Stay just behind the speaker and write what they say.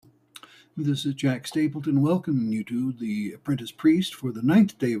This is Jack Stapleton welcoming you to The Apprentice Priest for the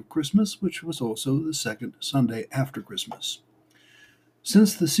ninth day of Christmas, which was also the second Sunday after Christmas.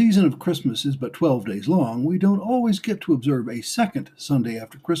 Since the season of Christmas is but 12 days long, we don't always get to observe a second Sunday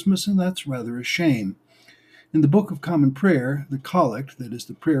after Christmas, and that's rather a shame. In the Book of Common Prayer, the Collect, that is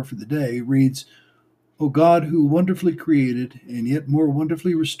the prayer for the day, reads, O God, who wonderfully created and yet more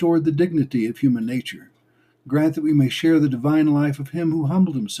wonderfully restored the dignity of human nature, grant that we may share the divine life of him who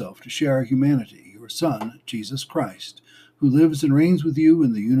humbled himself to share our humanity, your Son, Jesus Christ, who lives and reigns with you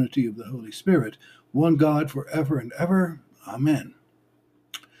in the unity of the Holy Spirit, one God for ever and ever. Amen.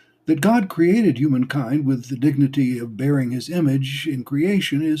 That God created humankind with the dignity of bearing his image in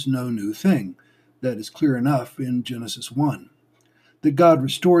creation is no new thing. That is clear enough in Genesis 1. That God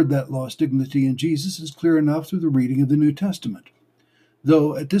restored that lost dignity in Jesus is clear enough through the reading of the New Testament.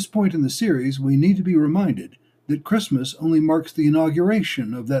 Though at this point in the series, we need to be reminded that Christmas only marks the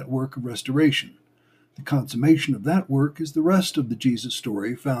inauguration of that work of restoration. The consummation of that work is the rest of the Jesus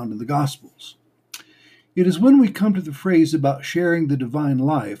story found in the Gospels. It is when we come to the phrase about sharing the divine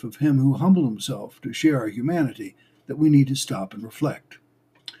life of him who humbled himself to share our humanity that we need to stop and reflect.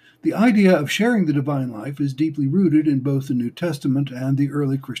 The idea of sharing the divine life is deeply rooted in both the New Testament and the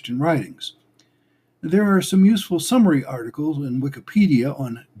early Christian writings. There are some useful summary articles in Wikipedia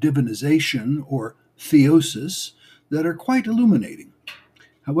on divinization or theosis that are quite illuminating.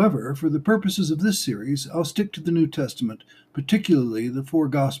 However, for the purposes of this series, I'll stick to the New Testament, particularly the four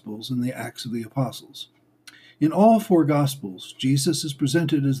Gospels and the Acts of the Apostles. In all four Gospels, Jesus is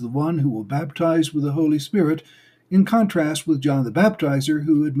presented as the one who will baptize with the Holy Spirit, in contrast with John the Baptizer,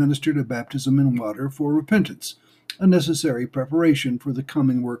 who administered a baptism in water for repentance, a necessary preparation for the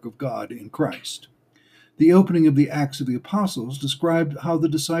coming work of God in Christ. The opening of the Acts of the Apostles described how the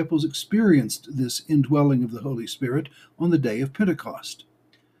disciples experienced this indwelling of the Holy Spirit on the day of Pentecost.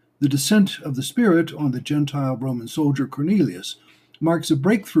 The descent of the Spirit on the Gentile Roman soldier Cornelius marks a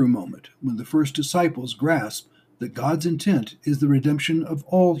breakthrough moment when the first disciples grasp that God's intent is the redemption of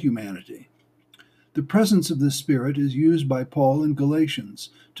all humanity. The presence of this Spirit is used by Paul in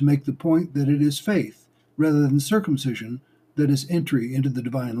Galatians to make the point that it is faith, rather than circumcision, that is entry into the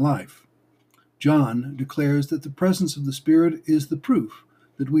divine life. John declares that the presence of the Spirit is the proof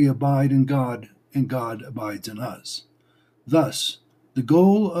that we abide in God and God abides in us. Thus, the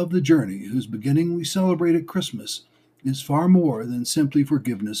goal of the journey whose beginning we celebrate at Christmas is far more than simply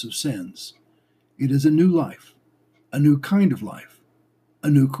forgiveness of sins. It is a new life, a new kind of life, a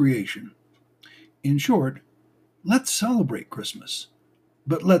new creation. In short, let's celebrate Christmas,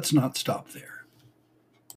 but let's not stop there.